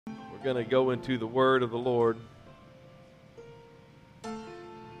We're going to go into the Word of the Lord.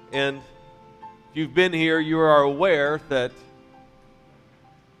 And if you've been here, you are aware that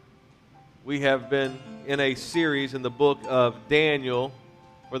we have been in a series in the book of Daniel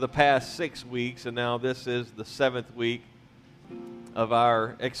for the past 6 weeks, and now this is the 7th week of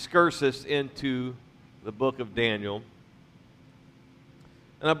our excursus into the book of Daniel.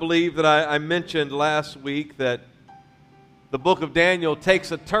 And I believe that I mentioned last week that the book of Daniel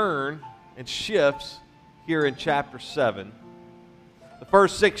takes a turn and shifts here in chapter 7. The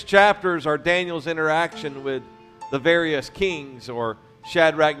first 6 chapters are Daniel's interaction with the various kings, or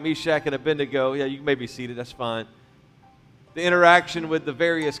Shadrach, Meshach, and Abednego. Yeah, you may be seated, that's fine. The interaction with the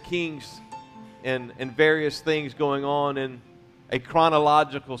various kings and various things going on in a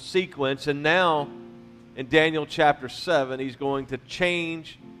chronological sequence. And now, in Daniel chapter 7, he's going to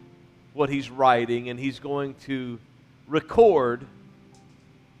change what he's writing, and he's going to record,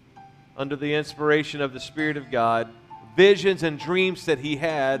 under the inspiration of the Spirit of God, visions and dreams that he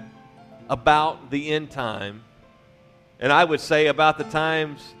had about the end time. And I would say about the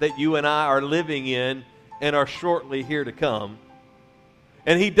times that you and I are living in and are shortly here to come.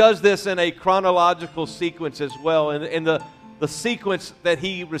 And he does this in a chronological sequence as well, in the sequence that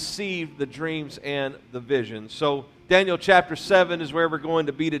he received the dreams and the visions. So Daniel chapter 7 is where we're going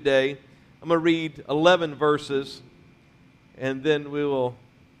to be today. I'm going to read 11 verses, and then we will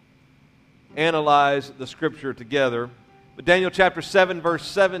analyze the Scripture together. But Daniel chapter 7 verse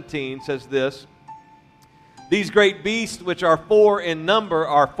 17 says this: "These great beasts, which are 4 in number,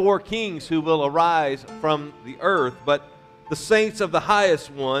 are 4 kings who will arise from the earth. But the saints of the highest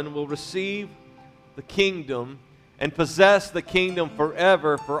one will receive the kingdom and possess the kingdom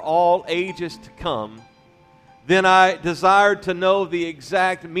forever, for all ages to come. Then I desired to know the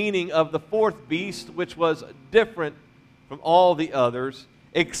exact meaning of the 4th beast, which was different from all the others,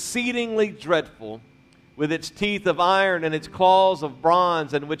 exceedingly dreadful, with its teeth of iron and its claws of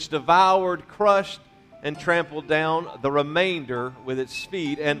bronze, and which devoured, crushed, and trampled down the remainder with its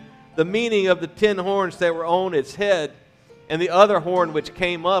feet. And the meaning of the 10 horns that were on its head, and the other horn which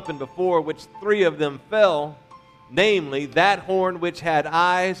came up, and before which 3 of them fell, namely, that horn which had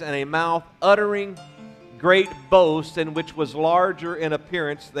eyes and a mouth, uttering great boast, and which was larger in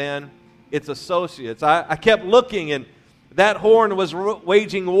appearance than its associates." I kept looking, and that horn was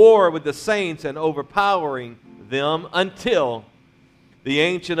waging war with the saints and overpowering them, until the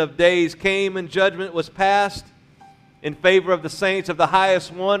Ancient of Days came and judgment was passed in favor of the saints of the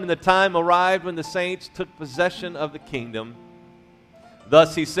highest one, and the time arrived when the saints took possession of the kingdom.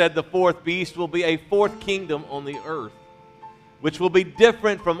 Thus he said, "The 4th beast will be a 4th kingdom on the earth, which will be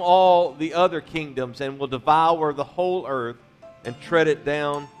different from all the other kingdoms, and will devour the whole earth and tread it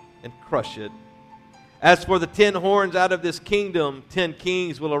down and crush it. As for the 10 horns, out of this kingdom 10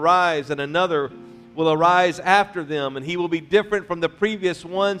 kings will arise, and another will arise after them, and he will be different from the previous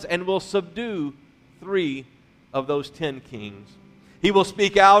ones, and will subdue 3 of those 10 kings. He will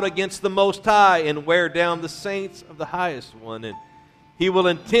speak out against the Most High and wear down the saints of the highest one, and he will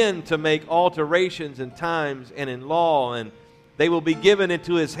intend to make alterations in times and in law, and they will be given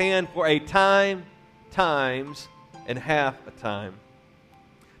into his hand for a time, times, and half a time.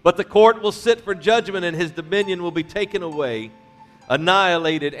 But the court will sit for judgment, and his dominion will be taken away,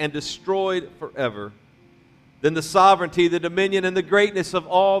 annihilated, and destroyed forever. Then the sovereignty, the dominion, and the greatness of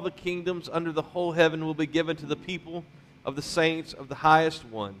all the kingdoms under the whole heaven will be given to the people of the saints of the highest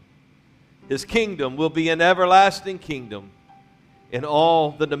one. His kingdom will be an everlasting kingdom, and all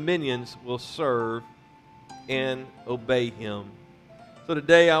the dominions will serve and obey him." So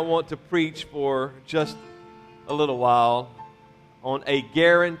today I want to preach for just a little while on a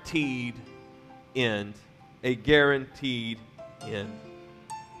guaranteed end. A guaranteed end.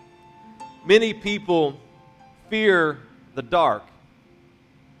 Many people fear the dark.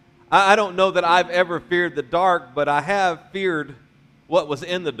 I don't know that I've ever feared the dark, but I have feared what was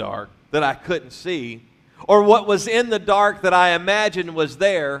in the dark that I couldn't see, or what was in the dark that I imagined was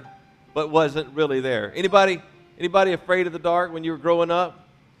there but wasn't really there. Anybody afraid of the dark when you were growing up?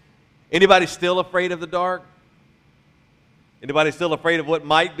 Anybody still afraid of the dark? Anybody still afraid of what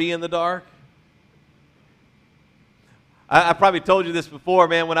might be in the dark? I probably told you this before,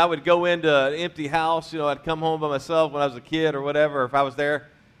 man. When I would go into an empty house, I'd come home by myself when I was a kid or whatever, or if I was there.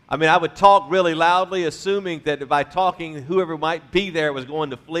 I would talk really loudly, assuming that by talking, whoever might be there was going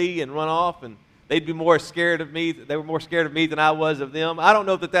to flee and run off, and they'd be more scared of me. They were more scared of me than I was of them. I don't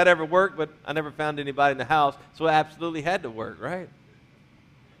know if that ever worked, but I never found anybody in the house, so it absolutely had to work, right?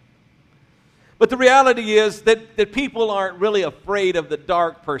 But the reality is that people aren't really afraid of the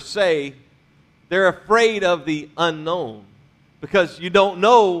dark per se. They're afraid of the unknown, because you don't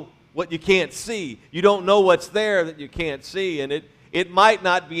know what you can't see. You don't know what's there that you can't see. And it might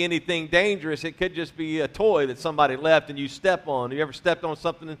not be anything dangerous. It could just be a toy that somebody left and you step on. Have you ever stepped on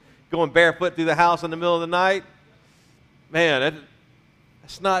something going barefoot through the house in the middle of the night? Man,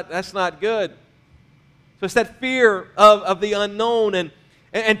 that's not good. So it's that fear of the unknown,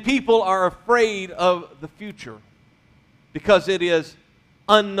 and people are afraid of the future because it is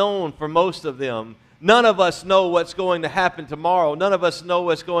unknown for most of them. None of us know what's going to happen tomorrow. None of us know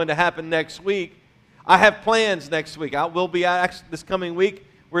what's going to happen next week. I have plans next week. I will be actually this coming week.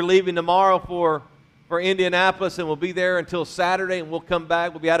 We're leaving tomorrow for Indianapolis, and we'll be there until Saturday, and we'll come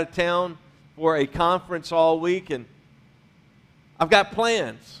back. We'll be out of town for a conference all week, and I've got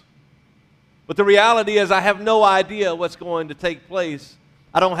plans. But the reality is I have no idea what's going to take place.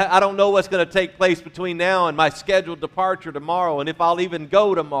 I don't know what's going to take place between now and my scheduled departure tomorrow, and if I'll even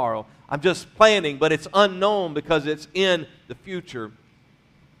go tomorrow. I'm just planning, but it's unknown because it's in the future.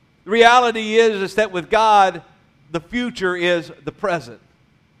 The reality is that with God, the future is the present.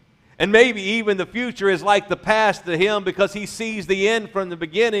 And maybe even the future is like the past to Him because He sees the end from the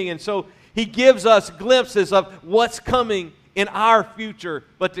beginning. And so He gives us glimpses of what's coming in our future.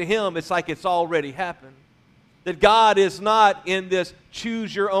 But to Him, it's like it's already happened. That God is not in this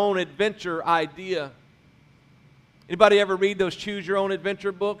choose-your-own-adventure idea. Anybody ever read those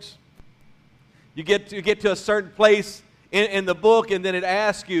choose-your-own-adventure books? You get to a certain place in the book, and then it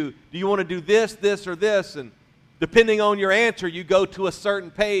asks you, do you want to do this, this, or this? And depending on your answer, you go to a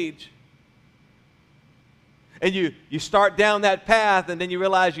certain page. And you start down that path, and then you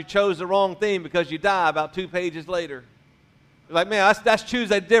realize you chose the wrong thing because you die about 2 pages later. You're like, man, let's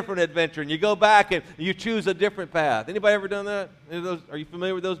choose a different adventure. And you go back and you choose a different path. Anybody ever done that? Are you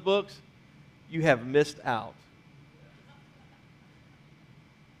familiar with those books? You have missed out.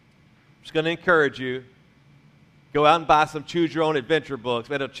 I'm just going to encourage you. Go out and buy some choose-your-own-adventure books.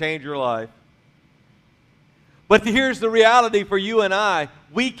 That'll change your life. But here's the reality for you and I.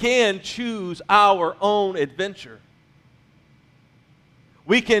 We can choose our own adventure.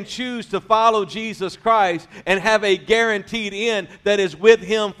 We can choose to follow Jesus Christ and have a guaranteed end that is with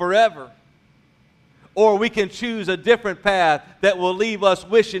Him forever. Or we can choose a different path that will leave us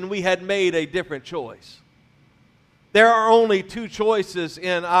wishing we had made a different choice. There are only 2 choices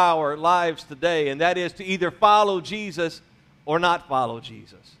in our lives today, and that is to either follow Jesus or not follow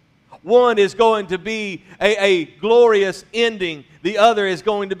Jesus. One is going to be a glorious ending. The other is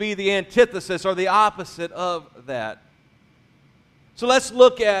going to be the antithesis or the opposite of that. So let's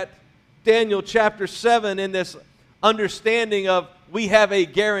look at Daniel chapter 7 in this understanding of we have a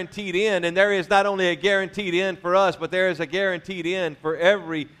guaranteed end, and there is not only a guaranteed end for us, but there is a guaranteed end for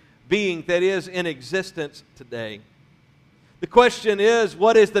every being that is in existence today. The question is,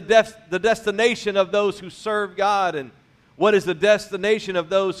 what is the destination of those who serve God, and what is the destination of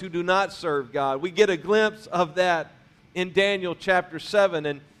those who do not serve God? We get a glimpse of that in Daniel chapter 7.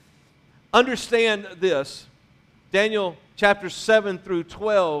 And understand this, Daniel chapters 7 through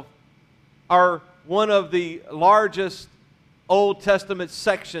 12 are one of the largest Old Testament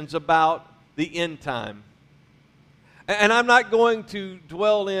sections about the end time. And I'm not going to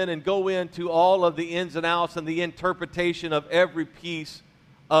dwell in and go into all of the ins and outs and the interpretation of every piece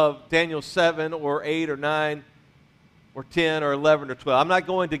of Daniel 7 or 8 or 9 or 10 or 11 or 12. I'm not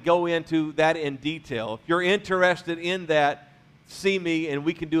going to go into that in detail. If you're interested in that, see me and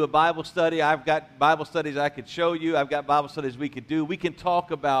we can do a Bible study. I've got Bible studies I could show you. I've got Bible studies we could do. We can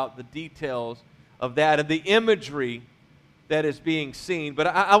talk about the details of that and the imagery that is being seen. But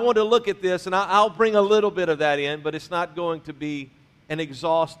I want to look at this, and I'll bring a little bit of that in, but it's not going to be an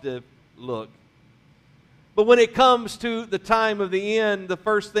exhaustive look. But when it comes to the time of the end, the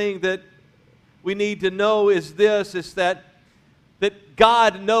first thing that we need to know is this, is that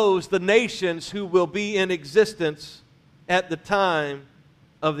God knows the nations who will be in existence at the time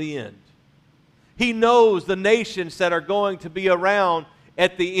of the end. He knows the nations that are going to be around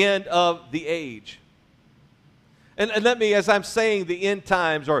at the end of the age. And let me, as I'm saying the end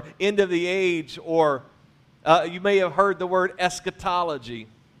times or end of the age, or you may have heard the word eschatology.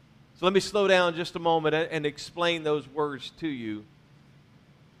 So let me slow down just a moment and explain those words to you.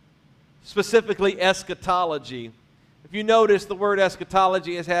 Specifically, eschatology. If you notice, the word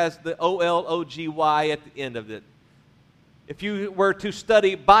eschatology has the O-L-O-G-Y at the end of it. If you were to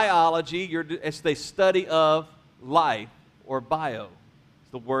study biology, it's the study of life, or bio.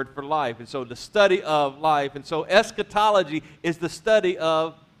 The word for life. And so the study of life. And so eschatology is the study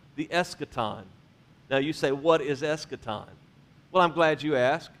of the eschaton. Now you say, what is eschaton? Well, I'm glad you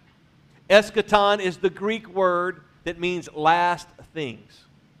asked. Eschaton is the Greek word that means last things.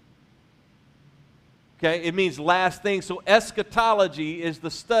 Okay, it means last things. So eschatology is the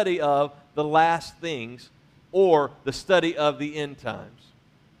study of the last things, or the study of the end times.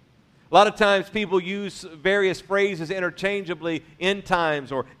 A lot of times people use various phrases interchangeably: end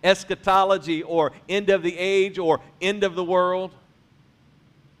times, or eschatology, or end of the age, or end of the world.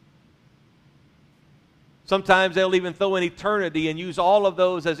 Sometimes they'll even throw in eternity and use all of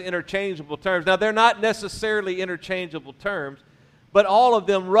those as interchangeable terms. Now, they're not necessarily interchangeable terms, but all of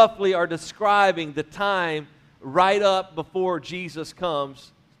them roughly are describing the time right up before Jesus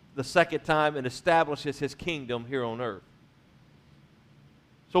comes the second time and establishes his kingdom here on earth.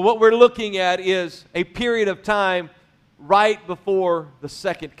 So what we're looking at is a period of time right before the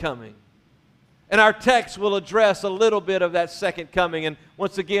second coming. And our text will address a little bit of that second coming. And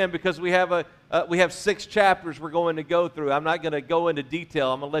once again, because we have 6 chapters we're going to go through, I'm not going to go into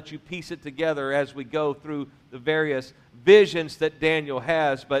detail. I'm going to let you piece it together as we go through the various visions that Daniel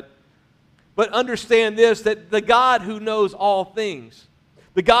has. But understand this, that the God who knows all things,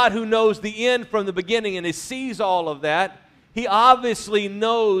 the God who knows the end from the beginning and he sees all of that, he obviously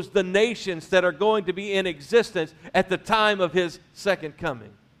knows the nations that are going to be in existence at the time of his second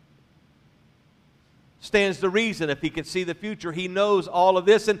coming. Stands to reason, if he can see the future, he knows all of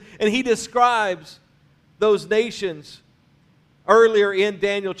this. And he describes those nations earlier in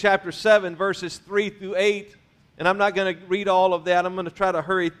Daniel chapter 7, verses 3 through 8. And I'm not going to read all of that. I'm going to try to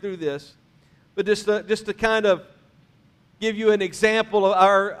hurry through this. But just to kind of give you an example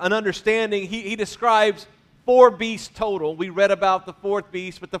of an understanding, he describes 4 beasts total. We read about the 4th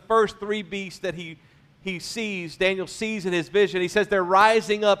beast, but the first 3 beasts that he sees, Daniel sees in his vision, he says they're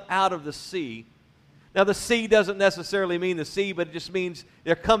rising up out of the sea. Now, the sea doesn't necessarily mean the sea, but it just means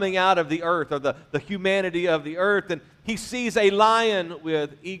they're coming out of the earth, or the humanity of the earth. And he sees a lion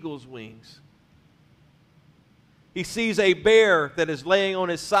with eagle's wings. He sees a bear that is laying on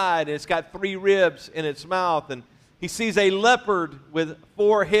his side, and it's got 3 ribs in its mouth. And he sees a leopard with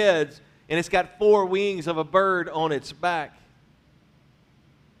 4 heads, and it's got 4 wings of a bird on its back.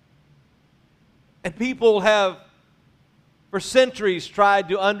 And people have, for centuries, tried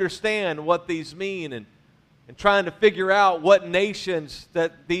to understand what these mean and trying to figure out what nations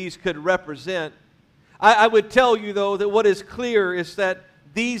that these could represent. I would tell you, though, that what is clear is that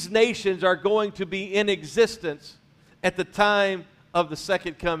these nations are going to be in existence at the time of the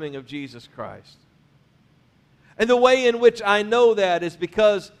second coming of Jesus Christ. And the way in which I know that is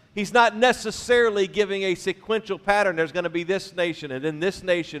because he's not necessarily giving a sequential pattern. There's going to be this nation, and then this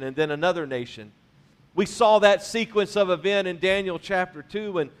nation, and then another nation. We saw that sequence of event in Daniel chapter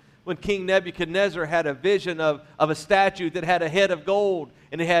 2 when King Nebuchadnezzar had a vision of a statue that had a head of gold,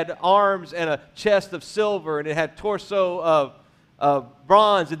 and it had arms and a chest of silver, and it had torso of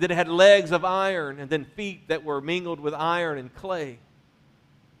bronze, and then it had legs of iron, and then feet that were mingled with iron and clay.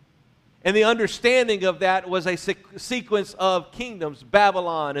 And the understanding of that was a sequence of kingdoms: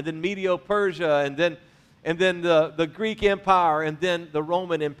 Babylon, and then Medo-Persia, and then the Greek Empire, and then the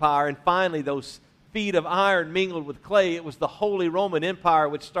Roman Empire, and finally those feet of iron mingled with clay. It was the Holy Roman Empire,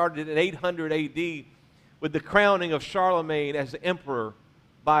 which started in 800 A.D. with the crowning of Charlemagne as the emperor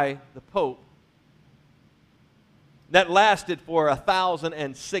by the Pope. That lasted for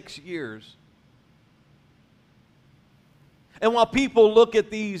 1,006 years. And while people look at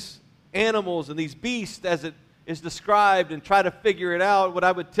these animals and these beasts as it is described and try to figure it out, what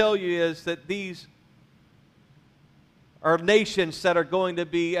I would tell you is that these are nations that are going to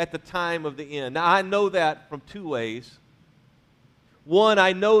be at the time of the end. Now, I know that from 2 ways. One,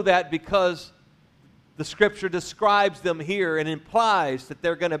 I know that because the Scripture describes them here and implies that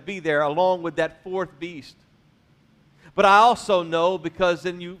they're going to be there along with that 4th beast. But I also know because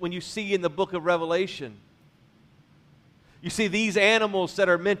when you see in the book of Revelation, you see these animals that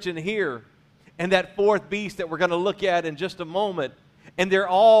are mentioned here and that 4th beast that we're going to look at in just a moment. And they're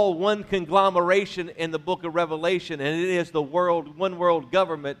all one conglomeration in the book of Revelation, and it is the one world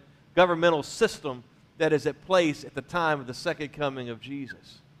governmental system that is at place at the time of the second coming of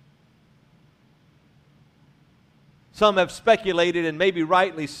Jesus. Some have speculated, and maybe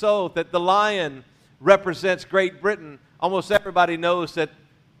rightly so, that the lion represents Great Britain. Almost everybody knows that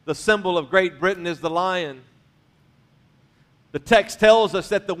the symbol of Great Britain is the lion. The text tells us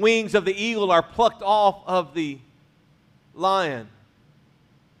that the wings of the eagle are plucked off of the lion.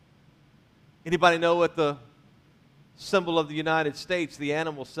 Anybody know what the symbol of the United States, the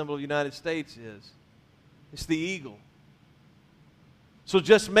animal symbol of the United States is? It's the eagle. So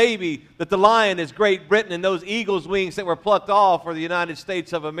just maybe that the lion is Great Britain and those eagle's wings that were plucked off are the United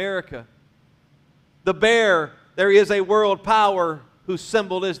States of America. The bear, there is a world power whose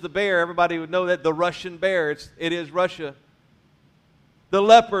symbol is the bear. Everybody would know that, the Russian bear. It is Russia. The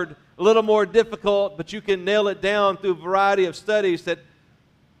leopard a little more difficult, but you can nail it down through a variety of studies that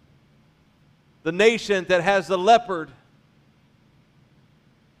the nation that has the leopard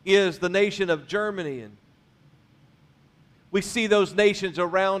is the nation of Germany. And we see those nations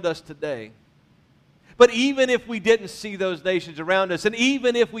around us today. But even if we didn't see those nations around us, and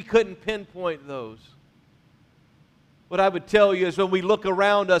even if we couldn't pinpoint those, what I would tell you is when we look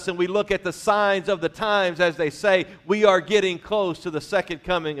around us and we look at the signs of the times, as they say, we are getting close to the second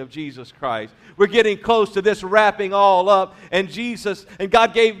coming of Jesus Christ. We're getting close to this wrapping all up. And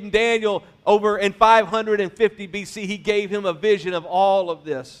God gave Daniel over in 550 BC, he gave him a vision of all of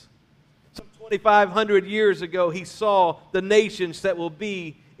this. Some 2,500 years ago, he saw the nations that will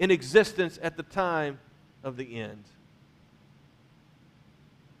be in existence at the time of the end.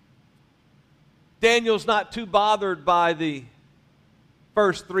 Daniel's not too bothered by the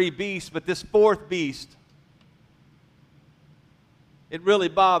first three beasts, but this fourth beast, it really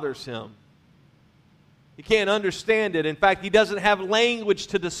bothers him. He can't understand it. In fact, he doesn't have language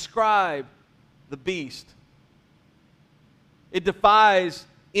to describe the beast. It defies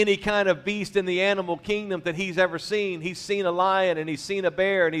any kind of beast in the animal kingdom that he's ever seen. He's seen a lion, and he's seen a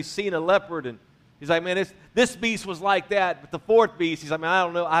bear, and he's seen a leopard, and he's like, man, this beast was like that, but the fourth beast, he's like, man, I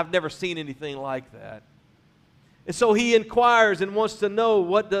don't know, I've never seen anything like that. And so he inquires and wants to know,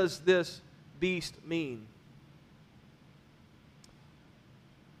 what does this beast mean?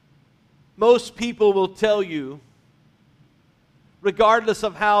 Most people will tell you, regardless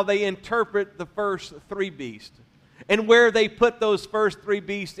of how they interpret the first three beasts, and where they put those first three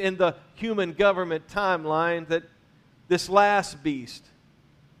beasts in the human government timeline, that this last beast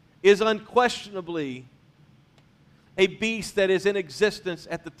is unquestionably a beast that is in existence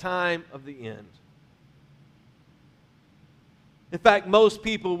at the time of the end. In fact, most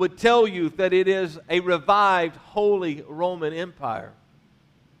people would tell you that it is a revived Holy Roman Empire.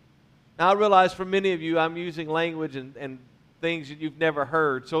 Now, I realize for many of you, I'm using language and things that you've never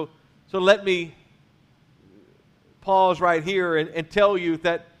heard. So let me pause right here and tell you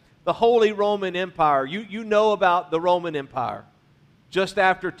that the Holy Roman Empire, you know about the Roman Empire. Just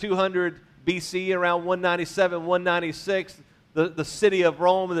after 200 BC, around 197, 196, the city of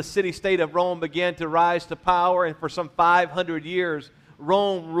Rome and the city-state of Rome began to rise to power, and for some 500 years,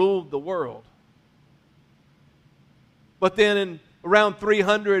 Rome ruled the world. But then around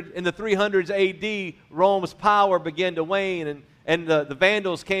 300, in the 300s AD, Rome's power began to wane, and the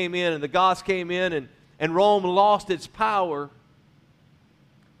Vandals came in, and the Goths came in, and Rome lost its power.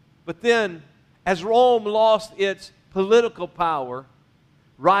 But then, as Rome lost its political power,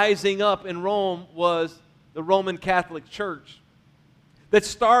 rising up in Rome was the Roman Catholic Church, that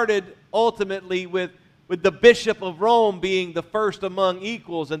started ultimately with the Bishop of Rome being the first among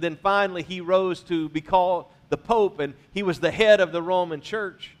equals, and then finally he rose to be called the Pope, and he was the head of the Roman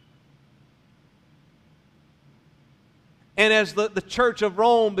Church. And as the Church of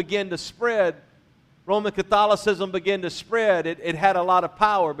Rome began to spread, Roman Catholicism began to spread. It had a lot of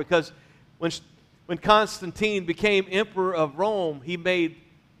power, because when Constantine became emperor of Rome, he made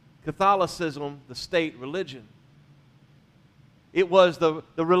Catholicism the state religion. It was the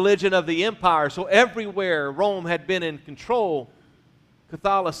religion of the empire. So everywhere Rome had been in control,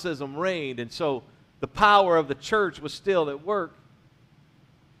 Catholicism reigned. And so the power of the church was still at work.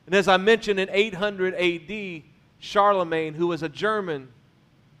 And as I mentioned, in 800 AD, Charlemagne, who was a German,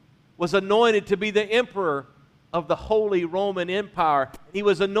 was anointed to be the emperor of the Holy Roman Empire. He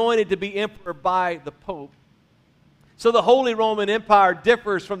was anointed to be emperor by the Pope. So the Holy Roman Empire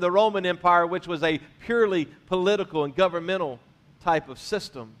differs from the Roman Empire, which was a purely political and governmental type of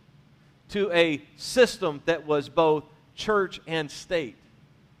system, to a system that was both church and state.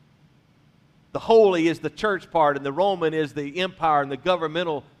 The holy is the church part, and the Roman is the empire and the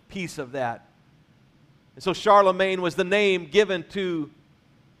governmental piece of that. And so Charlemagne was the name given to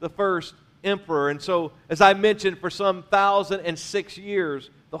the first emperor. And so, as I mentioned, for some 1,006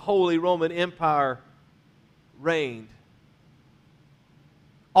 years, the Holy Roman Empire reigned.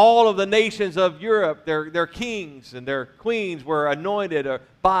 All of the nations of Europe, their kings and their queens were anointed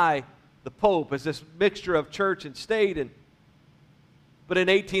by the Pope as this mixture of church and state. But in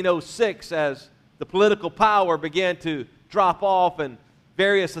 1806, as the political power began to drop off and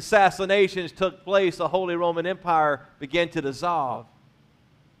various assassinations took place, the Holy Roman Empire began to dissolve.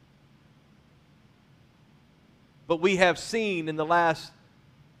 But we have seen in the last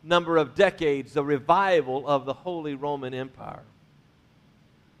number of decades the revival of the Holy Roman Empire.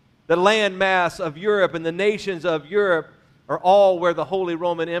 The landmass of Europe and the nations of Europe are all where the Holy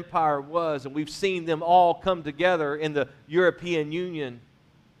Roman Empire was, and we've seen them all come together in the European Union.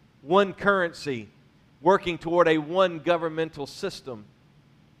 One currency, working toward a one governmental system.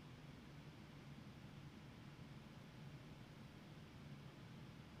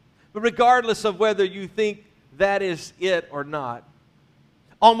 But regardless of whether you think that is it or not,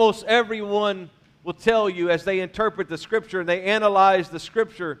 almost everyone will tell you as they interpret the Scripture and they analyze the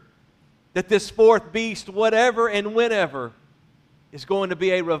Scripture that this fourth beast, whatever and whenever, is going to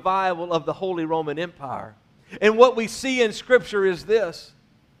be a revival of the Holy Roman Empire. And what we see in Scripture is this,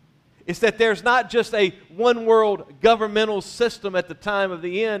 is that there's not just a one-world governmental system at the time of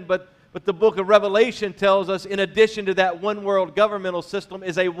the end, but the book of Revelation tells us in addition to that one-world governmental system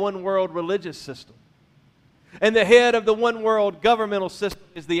is a one-world religious system. And the head of the one-world governmental system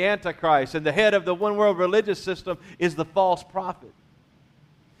is the Antichrist, and the head of the one-world religious system is the false prophet.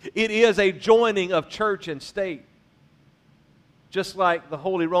 It is a joining of church and state, just like the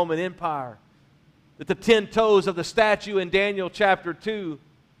Holy Roman Empire. That the 10 toes of the statue in Daniel chapter 2,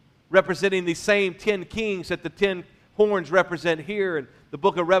 representing the same 10 kings that the 10 horns represent here, and the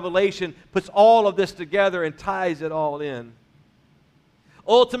book of Revelation puts all of this together and ties it all in.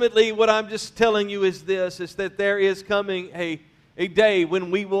 Ultimately, what I'm just telling you is this, is that there is coming a day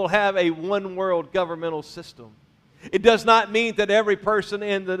when we will have a one-world governmental system. It does not mean that every person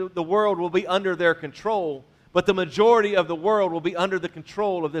in the world will be under their control, but the majority of the world will be under the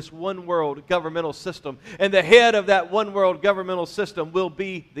control of this one-world governmental system. And the head of that one-world governmental system will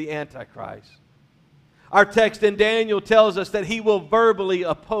be the Antichrist. Our text in Daniel tells us that he will verbally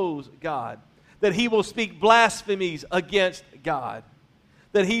oppose God, that he will speak blasphemies against God,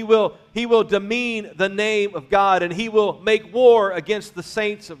 that he will demean the name of God, and he will make war against the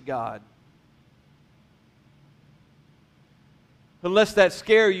saints of God. Unless that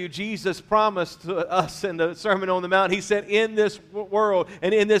scare you, Jesus promised to us in the Sermon on the Mount, he said, in this world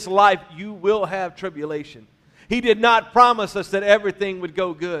and in this life, you will have tribulation. He did not promise us that everything would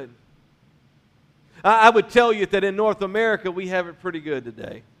go good. I would tell you that in North America, we have it pretty good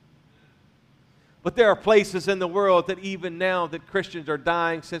today. But there are places in the world that even now that Christians are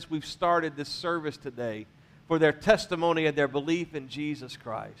dying since we've started this service today for their testimony and their belief in Jesus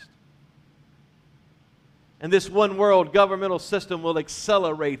Christ. And this one-world governmental system will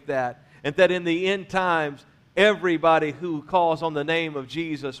accelerate that, and that in the end times, everybody who calls on the name of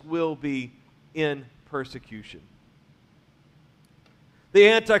Jesus will be in persecution. The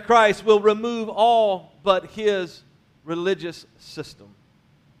Antichrist will remove all but his religious system.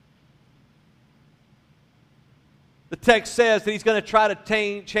 The text says that he's going to try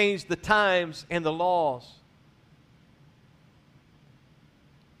to change the times and the laws.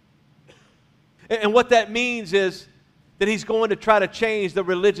 And what that means is that he's going to try to change the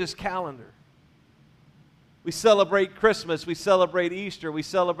religious calendar. We celebrate Christmas, we celebrate Easter, we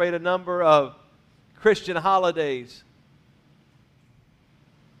celebrate a number of Christian holidays.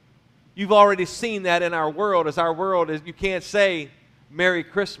 You've already seen that in our world, as our world is, you can't say Merry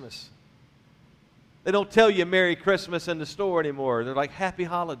Christmas. They don't tell you Merry Christmas in the store anymore. They're like Happy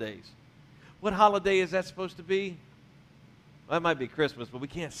Holidays. What holiday is that supposed to be? Well, that might be Christmas, but we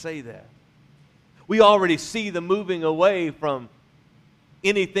can't say that. We already see the moving away from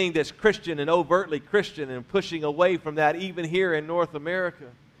anything that's Christian and overtly Christian and pushing away from that even here in North America,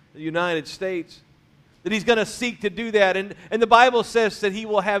 the United States. That he's going to seek to do that. And the Bible says that he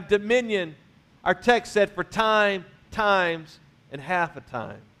will have dominion. Our text said for time, times, and half a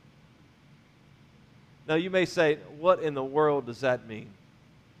time. Now you may say, what in the world does that mean?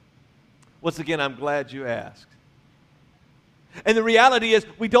 Once again, I'm glad you asked. And the reality is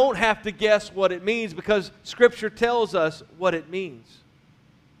we don't have to guess what it means because Scripture tells us what it means.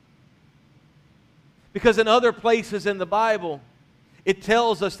 Because in other places in the Bible, it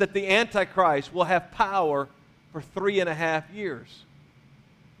tells us that the Antichrist will have power for 3.5 years.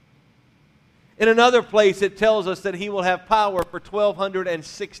 In another place, it tells us that he will have power for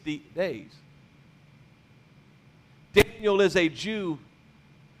 1,260 days. Daniel is a Jew,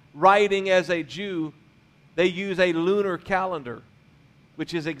 writing as a Jew. They use a lunar calendar,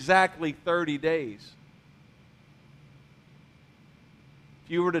 which is exactly 30 days.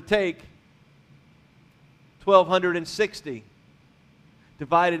 If you were to take 1,260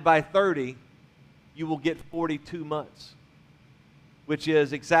 divided by 30, you will get 42 months, which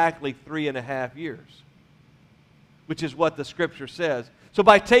is exactly 3.5 years, which is what the Scripture says. So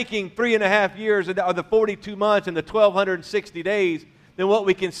by taking 3.5 years, or the 42 months and the 1,260 days, then what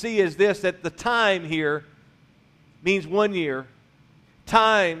we can see is this, that the time here means 1 year,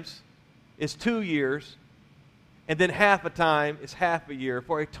 times is 2 years, and then half a time is half a year,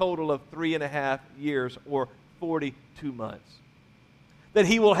 for a total of 3.5 years, or 42 months. That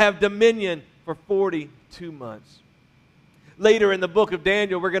he will have dominion for 42 months. Later in the book of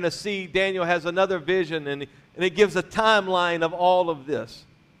Daniel, we're going to see Daniel has another vision, and it gives a timeline of all of this.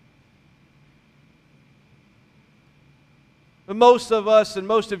 Most of us and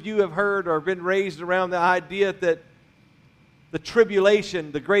most of you have heard or been raised around the idea that the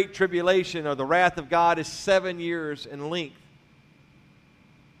tribulation, the great tribulation, or the wrath of God is 7 years in length.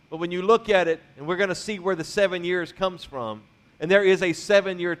 But when you look at it, and we're going to see where the 7 years comes from, and there is a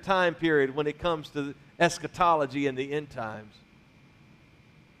 7-year time period when it comes to eschatology and the end times.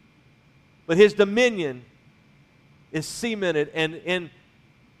 But His dominion is cemented and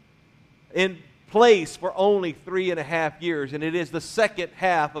in place for only 3.5 years, and it is the second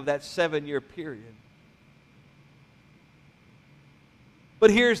half of that 7-year period. But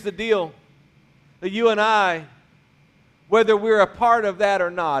here's the deal, that you and I, whether we're a part of that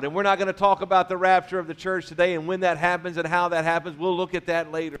or not, and we're not going to talk about the rapture of the church today and when that happens and how that happens, we'll look at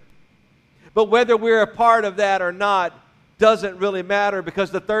that later. But whether we're a part of that or not doesn't really matter,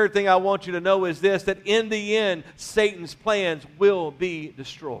 because the third thing I want you to know is this, that in the end, Satan's plans will be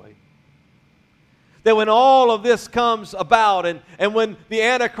destroyed. That when all of this comes about, and when the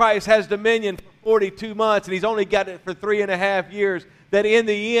Antichrist has dominion for 42 months, and he's only got it for 3.5 years, that in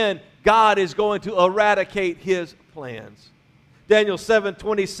the end, God is going to eradicate his plans. Daniel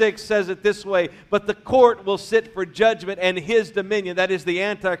 7:26 says it this way, but the court will sit for judgment, and his dominion, that is the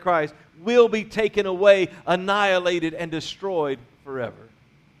Antichrist, will be taken away, annihilated, and destroyed forever.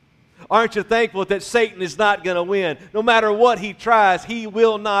 Aren't you thankful that Satan is not going to win? No matter what he tries, he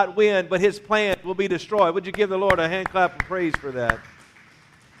will not win, but his plans will be destroyed. Would you give the Lord a hand clap of praise for that?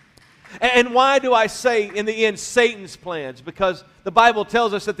 And why do I say, in the end, Satan's plans? Because the Bible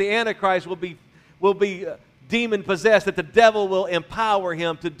tells us that the Antichrist will be demon-possessed, that the devil will empower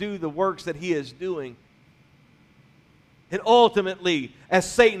him to do the works that he is doing. And ultimately, as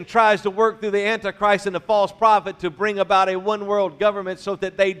Satan tries to work through the Antichrist and the false prophet to bring about a one-world government so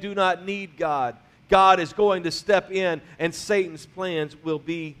that they do not need God, God is going to step in and Satan's plans will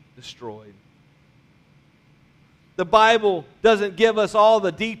be destroyed. The Bible doesn't give us all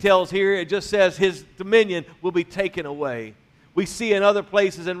the details here. It just says his dominion will be taken away. We see in other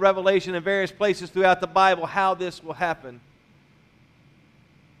places in Revelation and various places throughout the Bible how this will happen.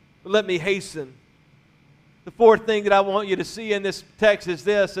 But let me hasten. The fourth thing that I want you to see in this text is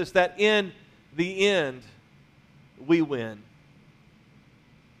this, is that in the end, we win.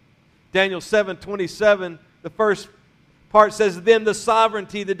 Daniel 7:27, the first part says, then the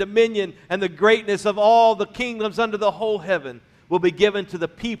sovereignty, the dominion, and the greatness of all the kingdoms under the whole heaven will be given to the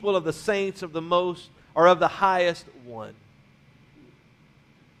people of the saints of the most, or of the highest one.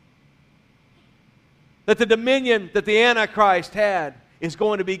 That the dominion that the Antichrist had is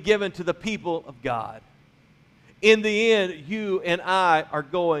going to be given to the people of God. In the end, you and I are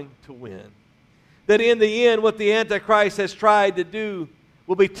going to win. That in the end, what the Antichrist has tried to do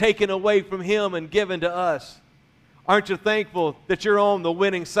will be taken away from him and given to us. Aren't you thankful that you're on the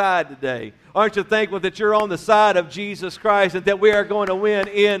winning side today? Aren't you thankful that you're on the side of Jesus Christ and that we are going to win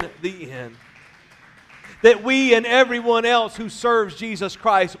in the end? That we and everyone else who serves Jesus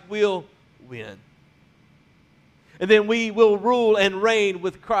Christ will win. And then we will rule and reign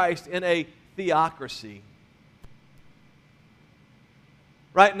with Christ in a theocracy.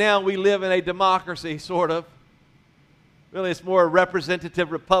 Right now we live in a democracy, sort of. Really, it's more a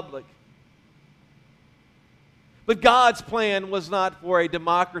representative republic. But God's plan was not for a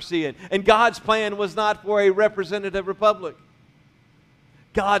democracy, and God's plan was not for a representative republic.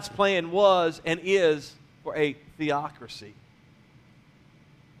 God's plan was and is for a theocracy.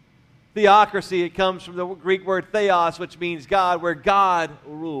 Theocracy, it comes from the Greek word theos, which means God, where God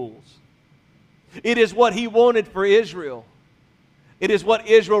rules. It is what He wanted for Israel. It is what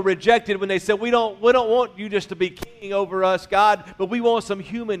Israel rejected when they said, we don't want you just to be king over us, God, but we want some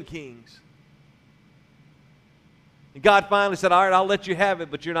human kings. And God finally said, all right, I'll let you have it,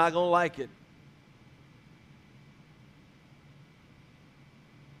 but you're not going to like it.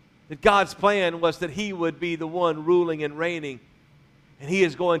 That God's plan was that He would be the one ruling and reigning. And He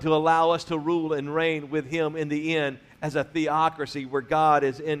is going to allow us to rule and reign with Him in the end as a theocracy where God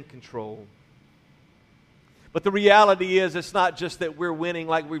is in control. But the reality is, it's not just that we're winning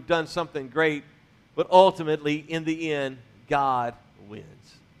like we've done something great, but ultimately, in the end, God wins.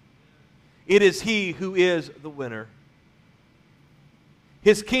 It is He who is the winner.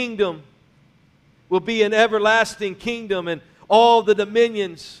 His kingdom will be an everlasting kingdom, and all the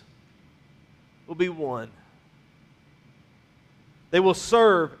dominions will be one. They will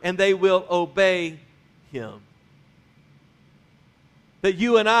serve and they will obey Him. That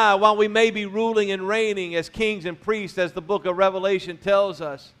you and I, while we may be ruling and reigning as kings and priests, as the book of Revelation tells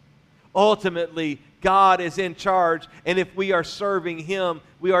us, ultimately God is in charge, and if we are serving Him,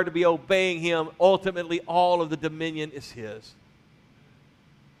 we are to be obeying Him. Ultimately, all of the dominion is His.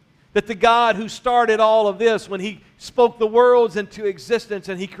 That the God who started all of this, when He spoke the worlds into existence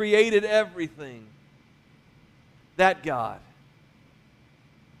and He created everything, that God,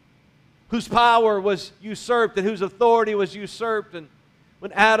 whose power was usurped and whose authority was usurped, and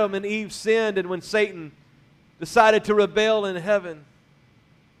when Adam and Eve sinned and when Satan decided to rebel in heaven,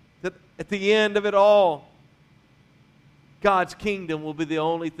 that at the end of it all, God's kingdom will be the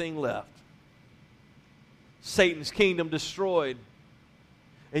only thing left. Satan's kingdom destroyed,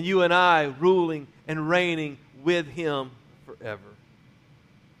 and you and I ruling and reigning with Him forever.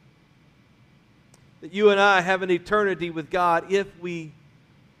 That you and I have an eternity with God if we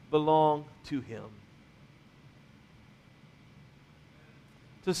belong to Him.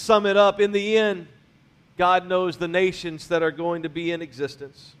 To sum it up, in the end, God knows the nations that are going to be in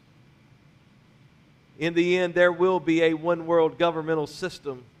existence. In the end, there will be a one-world governmental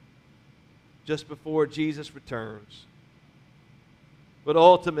system just before Jesus returns. But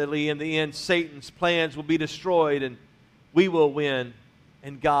ultimately, in the end, Satan's plans will be destroyed and we will win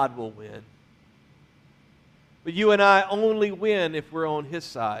and God will win. But you and I only win if we're on His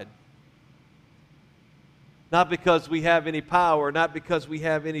side. Not because we have any power, not because we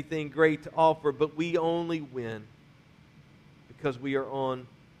have anything great to offer, but we only win because we are on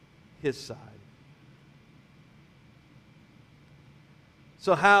His side.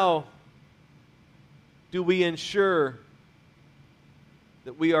 So how do we ensure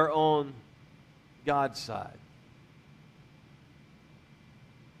that we are on God's side?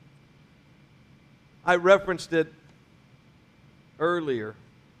 I referenced it earlier.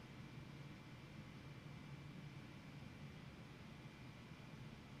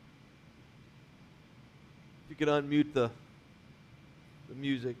 If you could unmute the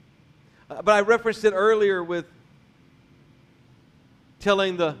music. But I referenced it earlier with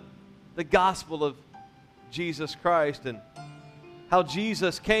telling the gospel of Jesus Christ and how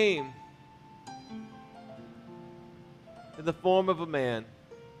Jesus came in the form of a man,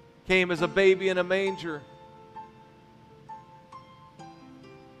 came as a baby in a manger,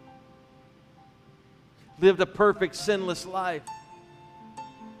 lived a perfect, sinless life,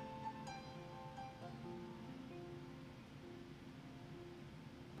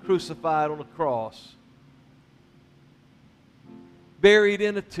 crucified on a cross, buried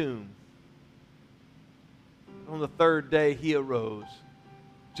in a tomb. On the third day, He arose,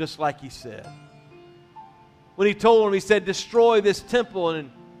 just like He said. When He told them, He said, destroy this temple, and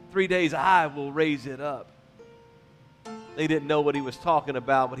in 3 days I will raise it up. They didn't know what He was talking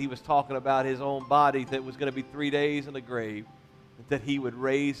about, but He was talking about His own body that was going to be 3 days in the grave, that He would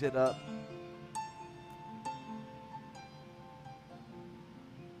raise it up.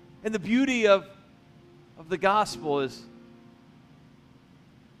 And the beauty of the gospel is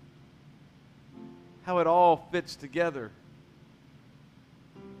how it all fits together.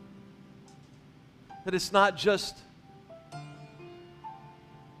 That it's not just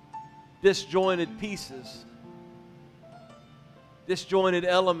disjointed pieces, disjointed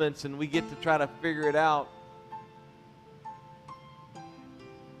elements, and we get to try to figure it out.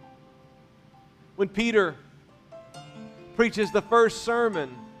 When Peter preaches the first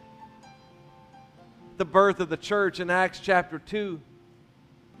sermon, the birth of the church in Acts chapter 2,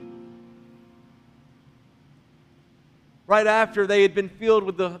 right after they had been filled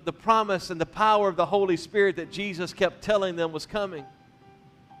with the promise and the power of the Holy Spirit that Jesus kept telling them was coming.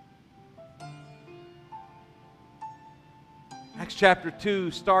 Acts chapter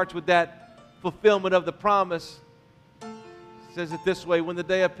 2 starts with that fulfillment of the promise. It says it this way: when the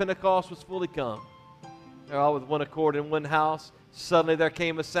day of Pentecost was fully come, they're all with one accord in one house. Suddenly there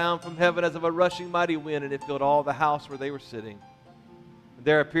came a sound from heaven as of a rushing mighty wind, and it filled all the house where they were sitting.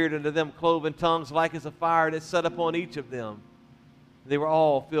 There appeared unto them cloven tongues like as a fire, and it set upon each of them. They were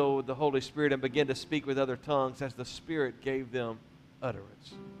all filled with the Holy Spirit and began to speak with other tongues as the Spirit gave them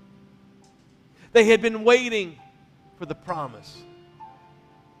utterance. They had been waiting for the promise.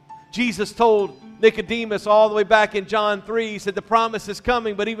 Jesus told Nicodemus all the way back in John 3, He said the promise is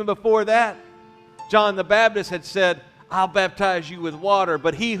coming, but even before that, John the Baptist had said, I'll baptize you with water,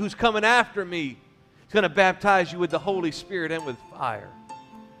 but He who's coming after me is going to baptize you with the Holy Spirit and with fire,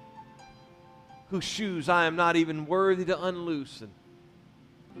 whose shoes I am not even worthy to unloose.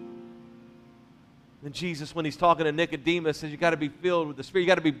 And Jesus, when He's talking to Nicodemus, says you got to be filled with the Spirit. You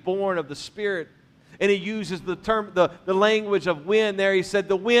got to be born of the Spirit. And He uses the term, the language of wind there. He said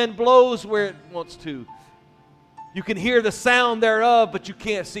the wind blows where it wants to. You can hear the sound thereof, but you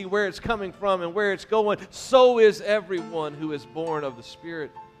can't see where it's coming from and where it's going. So is everyone who is born of the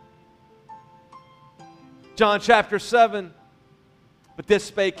Spirit. John chapter 7. But this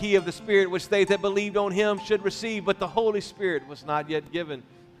spake He of the Spirit, which they that believed on Him should receive. But the Holy Spirit was not yet given,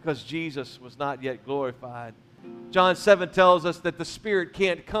 because Jesus was not yet glorified. John 7 tells us that the Spirit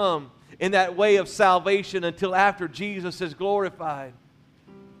can't come in that way of salvation until after Jesus is glorified.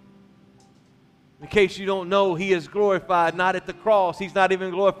 In case you don't know, He is glorified not at the cross. He's not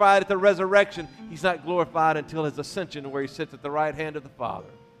even glorified at the resurrection. He's not glorified until His ascension, where He sits at the right hand of the Father.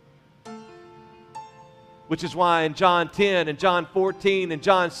 Which is why in John 10 and John 14 and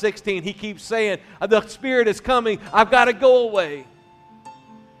John 16, He keeps saying, the Spirit is coming, I've got to go away.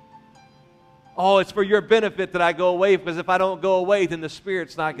 Oh, it's for your benefit that I go away, because if I don't go away, then the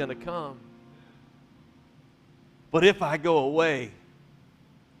Spirit's not going to come. But if I go away,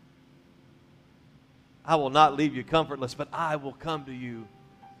 I will not leave you comfortless, but I will come to you.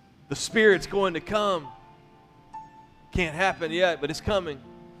 The Spirit's going to come. Can't happen yet, but it's coming.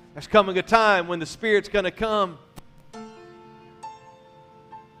 There's coming a time when the Spirit's going to come. At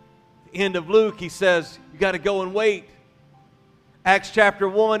the end of Luke, he says, you got to go and wait. Acts chapter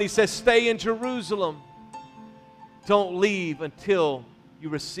 1, he says, stay in Jerusalem. Don't leave until you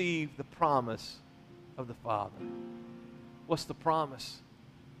receive the promise of the Father. What's the promise?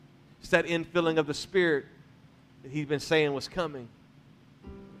 It's that infilling of the Spirit that He's been saying was coming.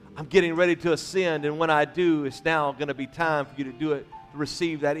 I'm getting ready to ascend, and when I do, it's now going to be time for you to do it, to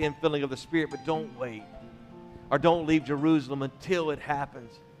receive that infilling of the Spirit. But don't wait, or don't leave Jerusalem until it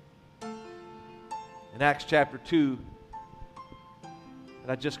happens. In Acts chapter 2,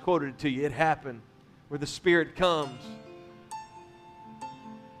 and I just quoted it to you, it happened where the Spirit comes.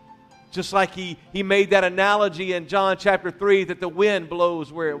 Just like he made that analogy in John chapter 3 that the wind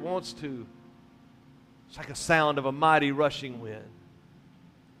blows where it wants to. It's like a sound of a mighty rushing wind.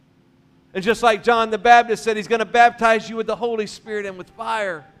 And just like John the Baptist said, He's going to baptize you with the Holy Spirit and with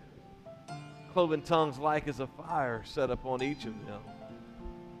fire. Cloven tongues like as a fire set upon each of them.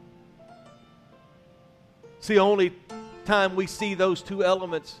 It's the only time we see those two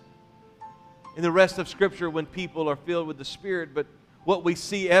elements in the rest of Scripture when people are filled with the Spirit. But what we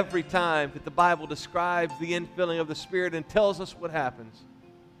see every time that the Bible describes the infilling of the Spirit and tells us what happens,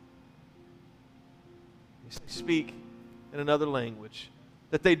 they speak in another language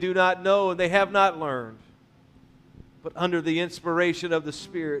that they do not know and they have not learned, but under the inspiration of the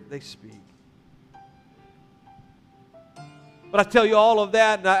Spirit they speak. But I tell you all of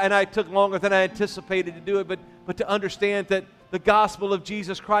that, and I took longer than I anticipated to do it, but to understand that the gospel of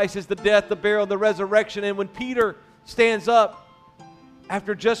Jesus Christ is the death, the burial, the resurrection. And when Peter stands up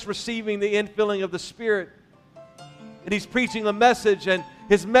after just receiving the infilling of the Spirit, and he's preaching a message, and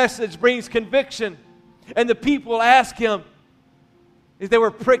his message brings conviction, and the people ask him, if they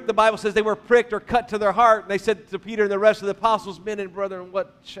were pricked, the Bible says they were pricked or cut to their heart, and they said to Peter and the rest of the apostles, men and brethren,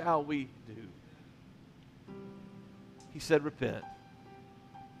 what shall we do? He said, repent.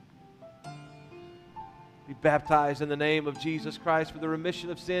 Be baptized in the name of Jesus Christ for the remission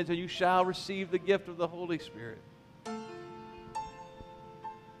of sins, and you shall receive the gift of the Holy Spirit.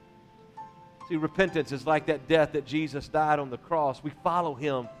 See, repentance is like that death that Jesus died on the cross. We follow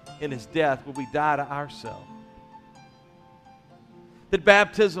Him in His death where we die to ourselves. That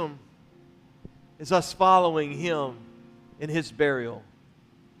baptism is us following Him in His burial.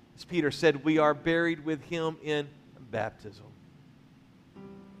 As Peter said, we are buried with Him in baptism.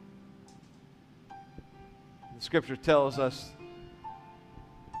 The Scripture tells us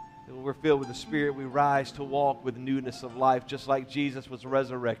that when we're filled with the Spirit, we rise to walk with newness of life, just like Jesus was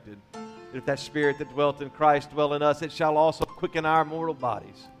resurrected. That if that Spirit that dwelt in Christ dwell in us, it shall also quicken our mortal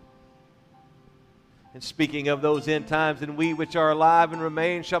bodies. And speaking of those end times, and we which are alive and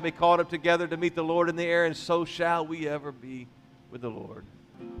remain shall be caught up together to meet the Lord in the air, and so shall we ever be with the Lord.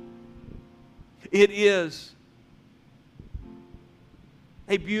 It is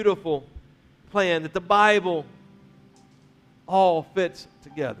a beautiful plan that the Bible all fits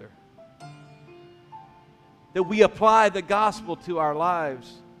together. That we apply the gospel to our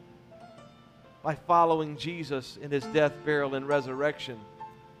lives by following Jesus in His death, burial, and resurrection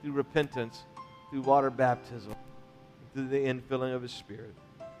through repentance, through water baptism, through the infilling of His Spirit.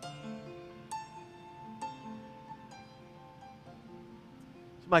 So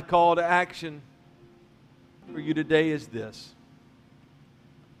my call to action for you today is this.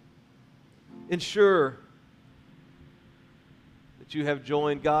 Ensure that you have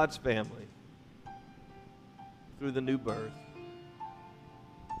joined God's family through the new birth.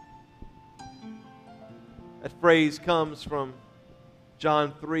 That phrase comes from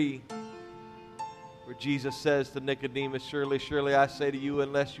John 3, where Jesus says to Nicodemus, surely, surely I say to you,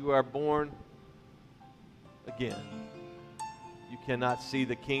 unless you are born again, you cannot see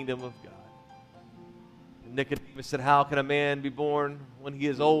the kingdom of God. Nicodemus said, how can a man be born when he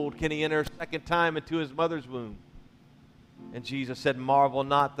is old? Can he enter a second time into his mother's womb And Jesus said, marvel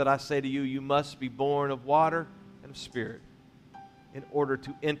not that I say to you, you must be born of water and of Spirit in order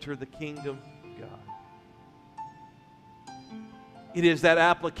to enter the kingdom of God. It is that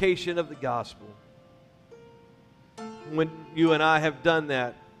application of the gospel. When you and I have done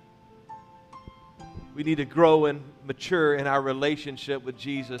that, we need to grow and mature in our relationship with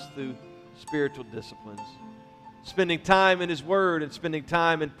Jesus through spiritual disciplines. Spending time in His Word and spending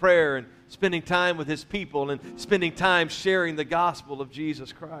time in prayer and spending time with His people and spending time sharing the gospel of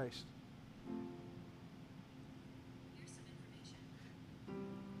Jesus Christ. Here's some information.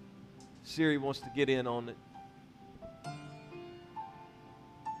 Siri wants to get in on it.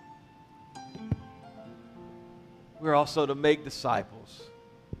 We're also to make disciples,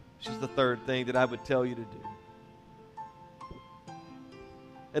 which is the third thing that I would tell you to do.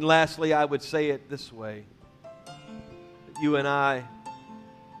 And lastly, I would say it this way, that you and I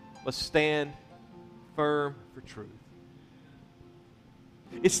must stand firm for truth.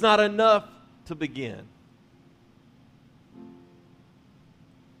 It's not enough to begin.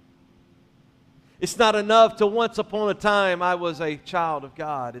 It's not enough to once upon a time I was a child of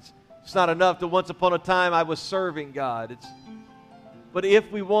God. It's not enough to once upon a time I was serving God. But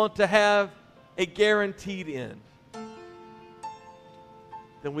if we want to have a guaranteed end,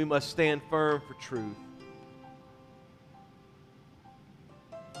 then we must stand firm for truth.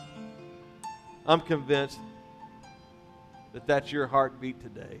 I'm convinced that that's your heartbeat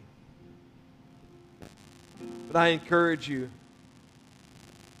today. But I encourage you,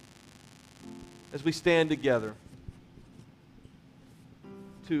 as we stand together,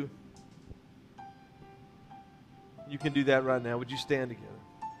 to, you can do that right now. Would you stand together?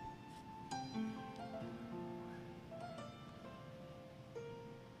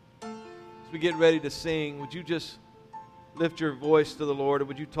 As we get ready to sing, would you just lift your voice to the Lord, and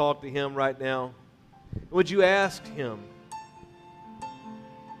would you talk to Him right now? And would you ask Him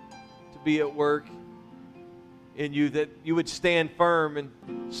to be at work in you, that you would stand firm in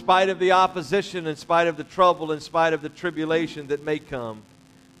spite of the opposition, in spite of the trouble, in spite of the tribulation that may come?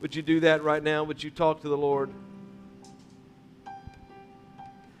 Would you do that right now? Would you talk to the Lord?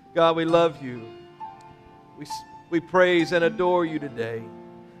 God, we love you. We praise and adore you today.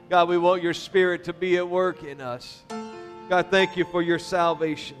 God, we want your Spirit to be at work in us. God, thank you for your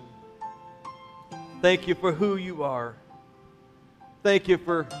salvation. Thank you for who you are. Thank you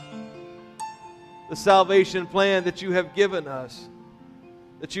for the salvation plan that you have given us,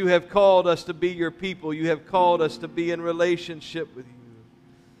 that you have called us to be your people. You have called us to be in relationship with you.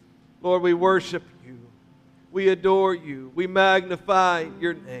 Lord, we worship you. We adore you. We magnify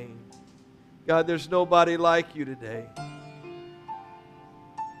your name. God, there's nobody like you today.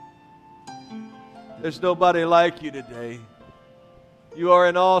 There's nobody like you today. You are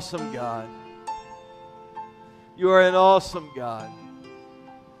an awesome God. You are an awesome God.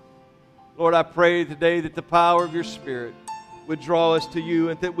 Lord, I pray today that the power of your Spirit would draw us to you,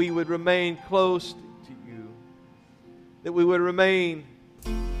 and that we would remain close to you, that we would remain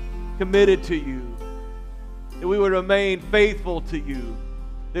committed to you, that we would remain faithful to you,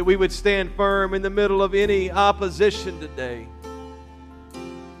 that we would stand firm in the middle of any opposition today.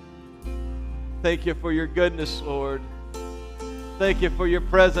 Thank you for your goodness, Lord. Thank you for your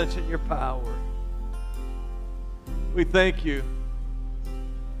presence and your power. We thank you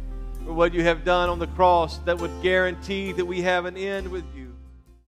for what you have done on the cross that would guarantee that we have an end with you.